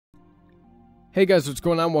Hey guys, what's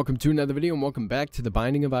going on? Welcome to another video and welcome back to The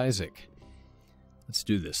Binding of Isaac. Let's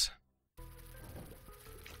do this.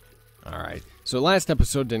 Alright, so last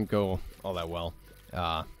episode didn't go all that well.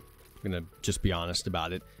 I'm gonna just be honest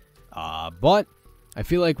about it. But I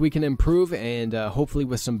feel like we can improve, and hopefully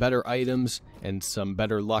with some better items and some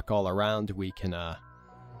better luck all around, we can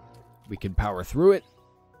power through it.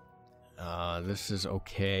 This is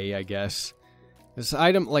okay, I guess. This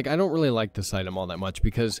item, like, I don't really like this item all that much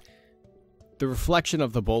because the reflection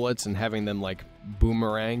of the bullets and having them, like,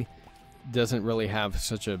 boomerang doesn't really have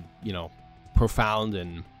such a, you know, profound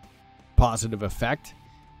and positive effect.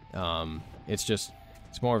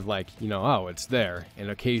 It's more of like, you know, oh, it's there,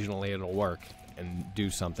 and occasionally it'll work and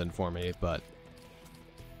do something for me, but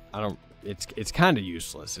I don't, it's kind of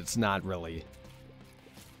useless. It's not really,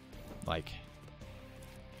 like,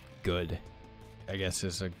 good, I guess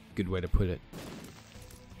is a good way to put it.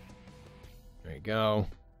 There you go.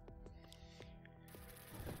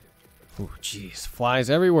 Oh, jeez. Flies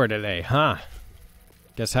everywhere today, huh?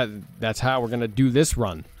 Guess that's how we're gonna do this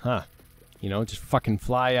run, huh? You know, just fucking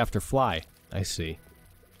fly after fly. I see.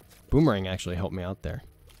 Boomerang actually helped me out there.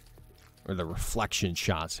 Or the reflection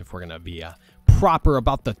shots, if we're gonna be proper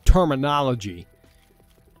about the terminology.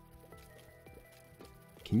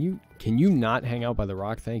 Can you not hang out by the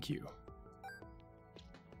rock? Thank you.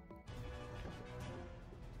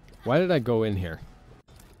 Why did I go in here?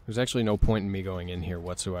 There's actually no point in me going in here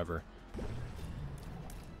whatsoever.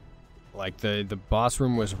 Like, the boss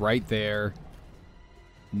room was right there.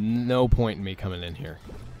 No point in me coming in here.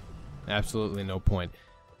 Absolutely no point.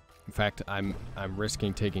 In fact, I'm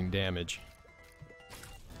risking taking damage.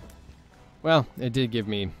 Well, it did give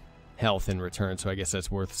me health in return, so I guess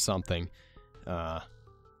that's worth something. But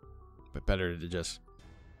better to just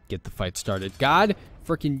get the fight started. God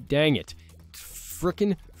frickin' dang it.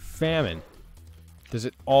 Frickin' famine. Does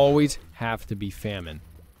it always have to be famine?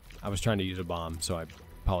 I was trying to use a bomb, so I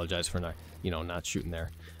apologize for not, not shooting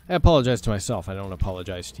there. I apologize to myself. I don't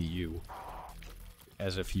apologize to you.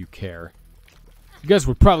 As if you care. You guys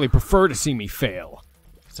would probably prefer to see me fail.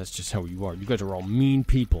 Because that's just how you are. You guys are all mean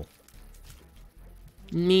people.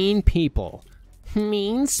 Mean people.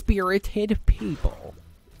 Mean-spirited people.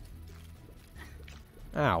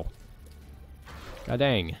 Ow. God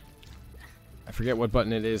dang. I forget what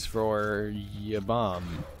button it is for your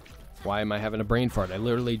bomb. Why am I having a brain fart? I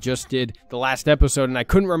literally just did the last episode and I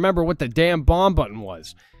couldn't remember what the damn bomb button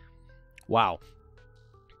was. Wow.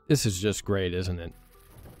 This is just great, isn't it?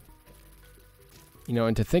 You know,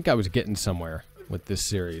 and to think I was getting somewhere with this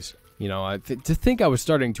series. You know, to think I was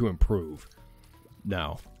starting to improve.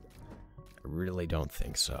 No. I really don't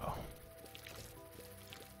think so.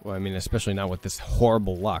 Well, I mean, especially not with this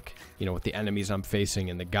horrible luck. You know, with the enemies I'm facing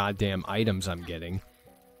and the goddamn items I'm getting.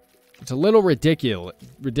 It's a little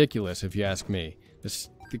ridiculous if you ask me. This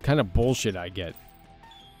the kind of bullshit I get.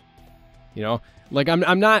 You know, like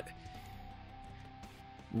I'm not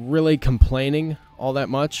really complaining all that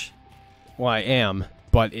much. Well, I am,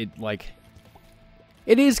 but it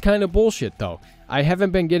is kind of bullshit though. I haven't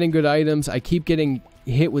been getting good items. I keep getting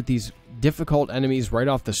hit with these difficult enemies right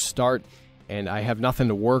off the start, and I have nothing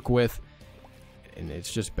to work with, and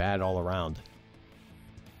it's just bad all around.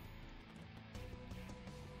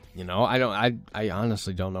 You know, I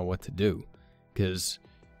honestly don't know what to do. Because,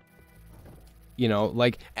 you know,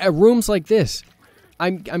 like, at rooms like this,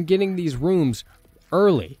 I'm getting these rooms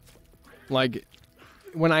early. Like,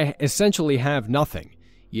 when I essentially have nothing,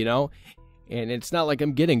 you know? And it's not like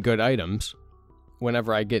I'm getting good items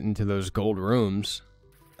whenever I get into those gold rooms.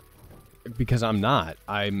 Because I'm not.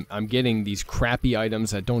 I'm getting these crappy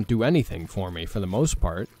items that don't do anything for me for the most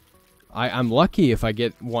part. I'm lucky if I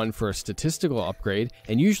get one for a statistical upgrade,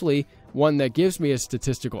 and usually one that gives me a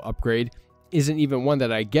statistical upgrade isn't even one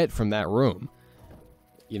that I get from that room.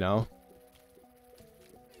 You know?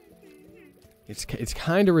 It's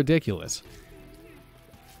kind of ridiculous.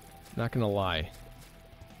 Not gonna lie.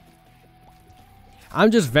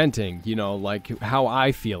 I'm just venting, you know, like how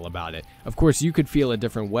I feel about it. Of course, you could feel a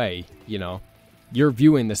different way, you know. You're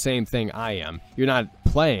viewing the same thing I am. You're not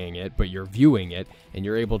playing it, but you're viewing it, and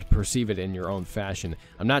you're able to perceive it in your own fashion.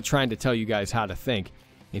 I'm not trying to tell you guys how to think.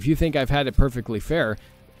 If you think I've had it perfectly fair,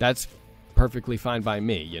 that's perfectly fine by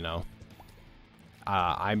me, you know.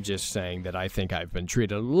 I'm just saying that I think I've been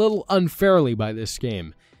treated a little unfairly by this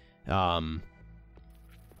game. In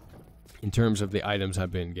terms of the items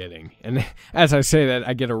I've been getting. And as I say that,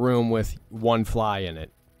 I get a room with one fly in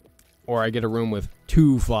it. Or I get a room with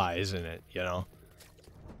 2 flies in it, you know.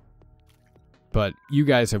 But you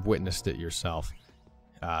guys have witnessed it yourself.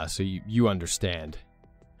 So you understand,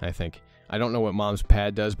 I think. I don't know what Mom's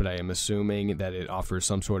Pad does, but I am assuming that it offers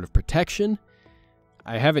some sort of protection.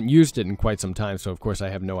 I haven't used it in quite some time, so of course I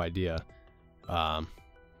have no idea.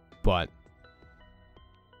 But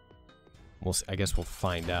I guess we'll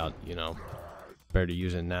find out, you know. Better to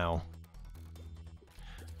use it now.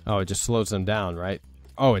 Oh, it just slows them down, right?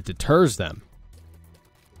 Oh, it deters them.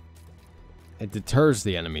 It deters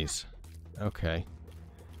the enemies. Okay.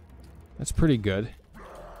 That's pretty good,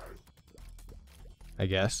 I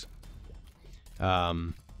guess.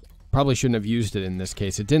 Probably shouldn't have used it in this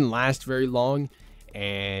case. It didn't last very long,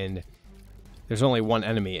 and there's only one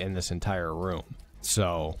enemy in this entire room.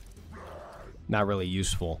 So, not really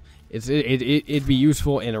useful. It'd be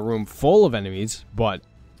useful in a room full of enemies, but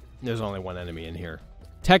there's only one enemy in here.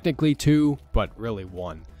 Technically two, but really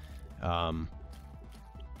one.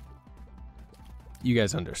 You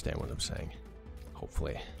guys understand what I'm saying,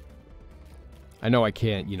 hopefully. I know I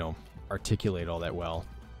can't, you know, articulate all that well.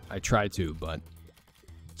 I try to, but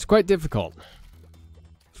it's quite difficult,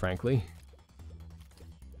 frankly.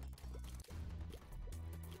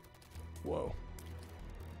 Whoa.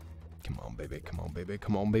 Come on, baby. Come on, baby.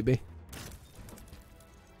 Come on, baby.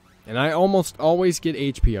 And I almost always get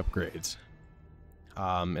HP upgrades.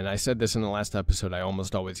 And I said this in the last episode, I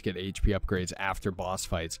almost always get HP upgrades after boss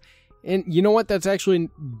fights. And you know what? That's actually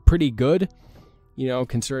pretty good. You know,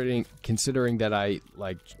 considering that I,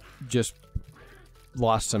 like, just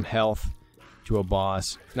lost some health to a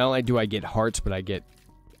boss. Not only do I get hearts, but I get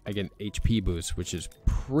HP boost, which is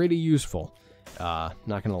pretty useful. Not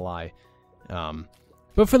gonna lie.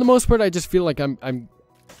 But for the most part, I just feel like I'm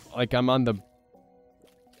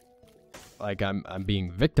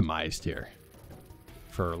being victimized here,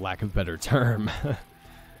 for lack of a better term.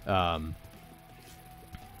 I'm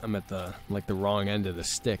at the wrong end of the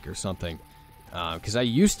stick or something. Because I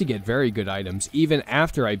used to get very good items even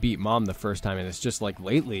after I beat Mom the first time, and it's just like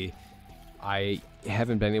lately I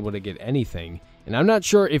haven't been able to get anything. And I'm not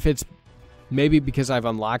sure if it's maybe because I've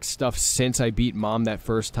unlocked stuff since I beat Mom that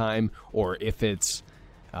first time, or if it's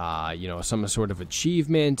you know, some sort of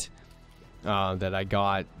achievement that I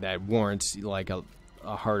got that warrants like a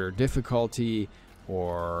harder difficulty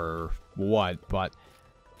or what, but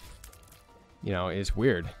you know, it's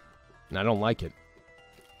weird and I don't like it.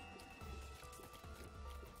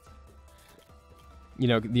 You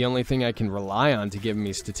know, the only thing I can rely on to give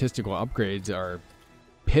me statistical upgrades are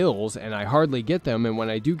pills, and I hardly get them, and when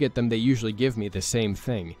I do get them, they usually give me the same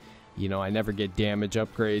thing. You know, I never get damage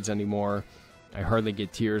upgrades anymore. I hardly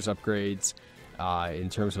get tears upgrades in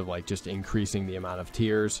terms of, like, just increasing the amount of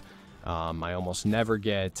tears. I almost never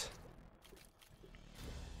get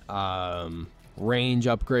range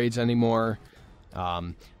upgrades anymore.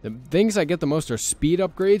 The things I get the most are speed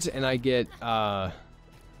upgrades, and I get,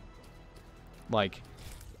 like,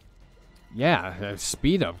 yeah,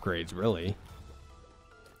 speed upgrades, really.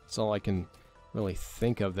 That's all I can really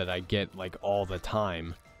think of that I get, like, all the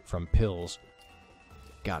time from pills.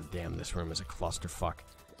 God damn, this room is a clusterfuck.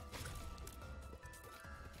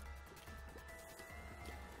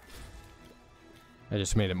 I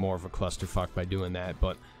just made it more of a clusterfuck by doing that,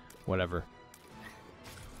 but whatever.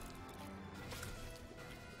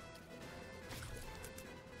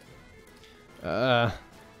 Come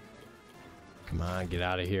on, get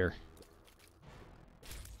out of here.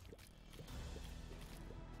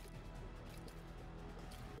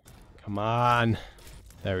 Come on.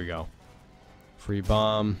 There we go. Free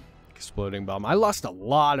bomb. Exploding bomb. I lost a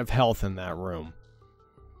lot of health in that room.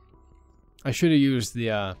 I should have used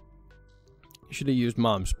the, should have used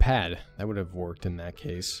Mom's pad. That would have worked in that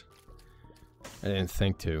case. I didn't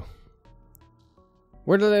think to.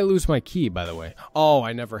 Where did I lose my key, by the way? Oh,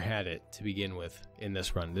 I never had it to begin with in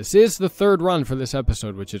this run. This is the third run for this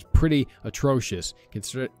episode, which is pretty atrocious,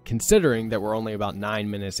 considering that we're only about 9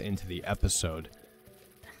 minutes into the episode.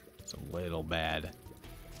 It's a little bad,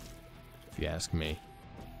 if you ask me.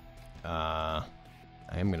 I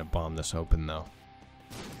am going to bomb this open, though.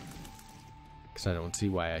 Because I don't see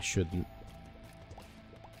why I shouldn't.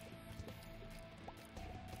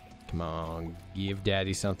 Come on, give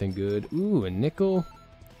Daddy something good. Ooh, a nickel.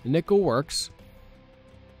 A nickel works.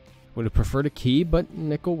 Would have preferred a key, but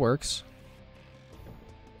nickel works.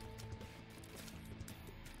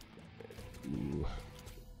 Ooh.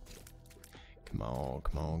 Come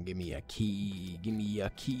on, give me a key. Give me a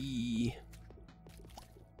key.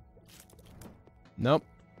 Nope,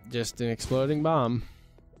 just an exploding bomb.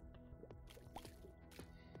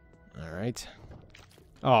 Alright.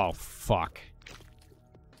 Oh, fuck.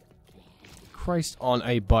 Christ on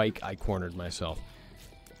a bike, I cornered myself.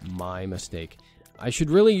 My mistake. I should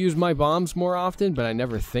really use my bombs more often, but I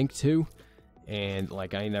never think to. And,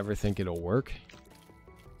 like, I never think it'll work.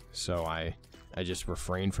 So I I just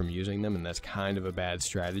refrain from using them, and that's kind of a bad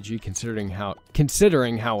strategy considering how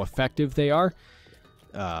effective they are.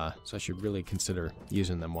 So I should really consider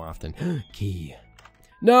using them more often. Key.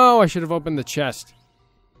 No, I should have opened the chest.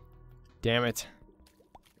 Damn it.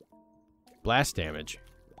 Blast damage.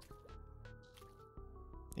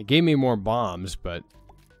 It gave me more bombs, but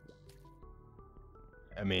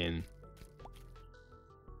I mean,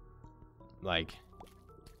 like,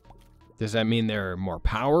 does that mean they're more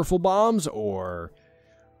powerful bombs or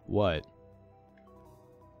what?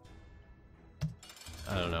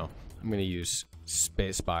 I don't know. I'm gonna use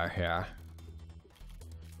spacebar here.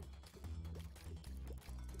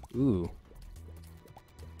 Ooh.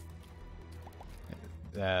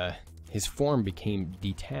 His form became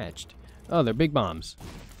detached. Oh, they're big bombs.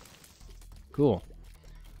 Cool.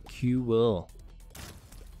 Cool.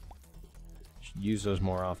 Should use those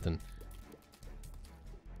more often.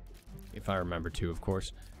 If I remember to, of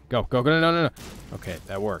course. Go, go, go, no. Okay,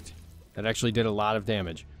 that worked. That actually did a lot of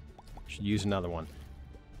damage. Should use another one.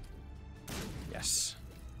 Yes.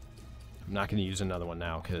 I'm not going to use another one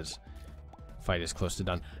now, because fight is close to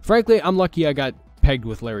done. Frankly, I'm lucky I got pegged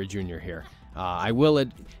with Larry Jr. here. I will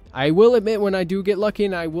admit when I do get lucky,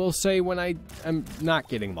 and I will say when I am not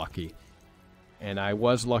getting lucky. And I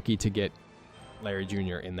was lucky to get Larry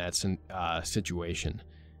Jr. in that situation.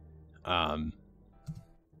 But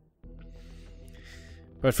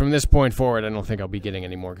from this point forward, I don't think I'll be getting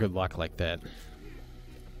any more good luck like that.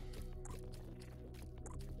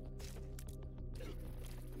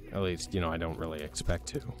 At least, I don't really expect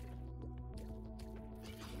to.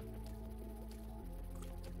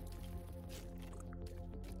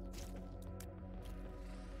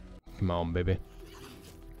 Come on, baby.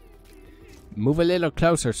 Move a little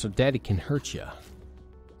closer so Daddy can hurt you.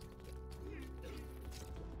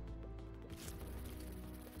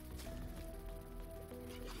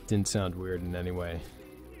 Didn't sound weird in any way.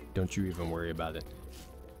 Don't you even worry about it.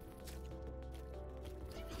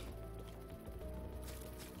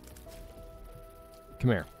 Come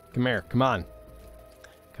here. Come here. Come on.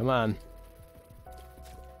 Come on.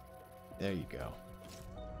 There you go.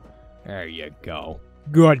 There you go.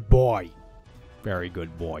 Good boy. Very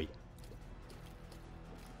good boy.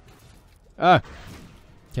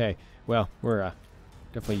 Okay. Well, we're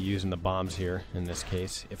definitely using the bombs here in this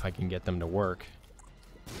case, if I can get them to work.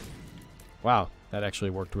 Wow, that actually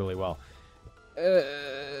worked really well.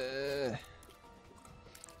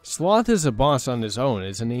 Sloth is a boss on his own,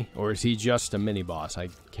 isn't he? Or is he just a mini-boss? I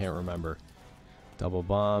can't remember. Double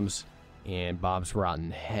bombs and Bob's Rotten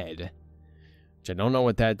Head. Which I don't know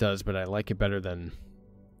what that does, but I like it better than...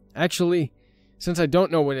 Actually, since I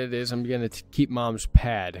don't know what it is, I'm going to keep Mom's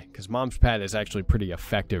Pad. Because Mom's Pad is actually pretty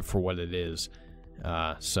effective for what it is.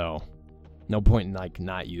 So, no point in, like,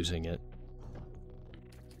 not using it.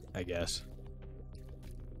 I guess.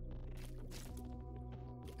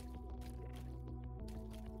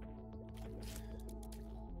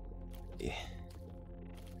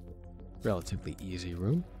 Relatively easy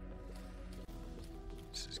room.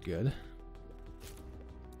 This is good.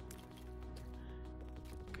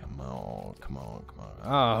 Come on, come on, come on.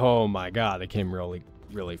 Oh my god, I came really,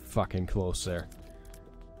 really fucking close there.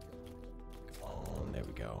 Come on, there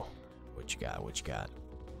we go. What you got, what you got?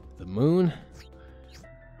 The moon.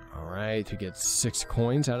 Alright, we get 6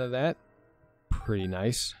 coins out of that. Pretty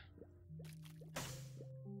nice.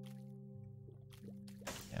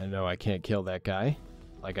 I know I can't kill that guy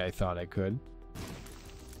like I thought I could.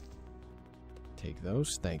 Take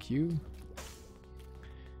those, thank you.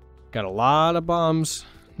 Got a lot of bombs,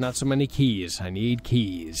 not so many keys. I need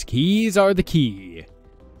keys. Keys are the key.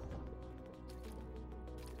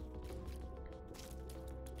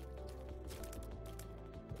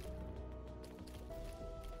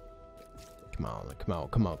 Come on, come on,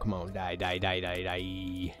 come on, come on. Die, die, die, die,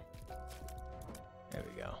 die. There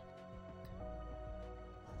we go.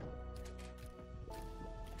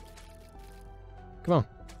 Come on.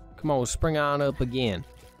 Come on, spring on up again.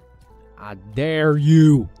 I dare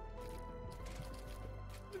you.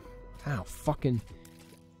 Ow, fucking...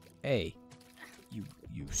 Hey. You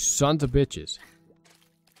sons of bitches.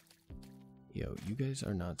 Yo, you guys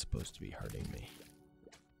are not supposed to be hurting me.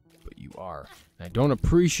 But you are. And I don't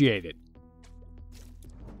appreciate it.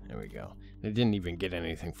 There we go. I didn't even get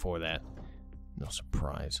anything for that. No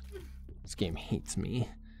surprise. This game hates me.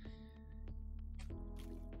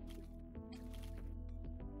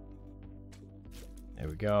 There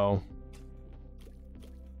we go.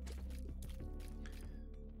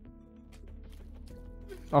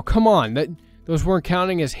 Oh, come on. Those weren't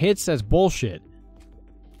counting as hits? That's bullshit.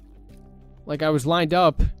 Like, I was lined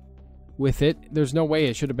up with it. There's no way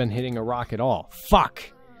it should have been hitting a rock at all. Fuck!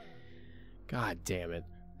 God damn it.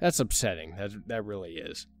 That's upsetting. That really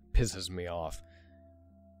is. Pisses me off.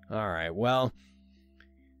 Alright, well,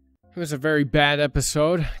 it was a very bad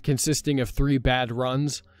episode, consisting of 3 bad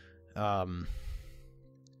runs. I'm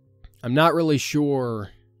not really sure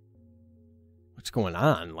what's going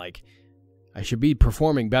on. Like, I should be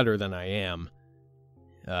performing better than I am.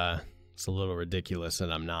 It's a little ridiculous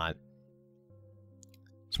that I'm not.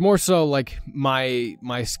 It's more so like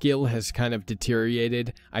my skill has kind of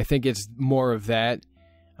deteriorated. I think it's more of that.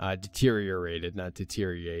 Deteriorated, not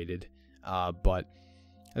deteriorated. But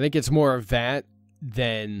I think it's more of that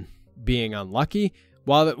than being unlucky.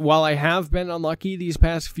 While I have been unlucky these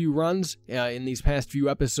past few runs, in these past few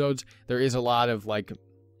episodes, there is a lot of like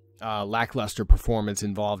lackluster performance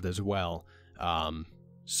involved as well.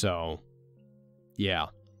 So, yeah.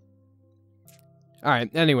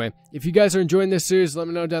 Alright, anyway, if you guys are enjoying this series, let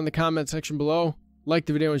me know down in the comment section below. Like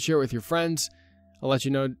the video and share it with your friends. I'll let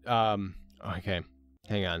you know, okay,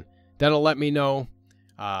 hang on. That'll let me know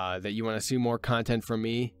that you want to see more content from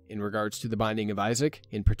me in regards to The Binding of Isaac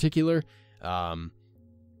in particular.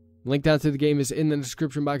 Link down to the game is in the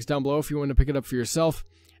description box down below if you want to pick it up for yourself.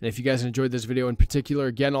 And if you guys enjoyed this video in particular,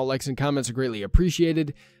 again, all likes and comments are greatly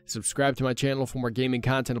appreciated. Subscribe to my channel for more gaming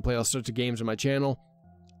content and play all sorts of games on my channel.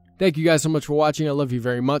 Thank you guys so much for watching. I love you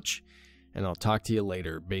very much. And I'll talk to you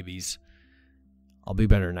later, babies. I'll be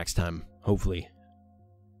better next time. Hopefully.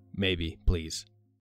 Maybe. Please.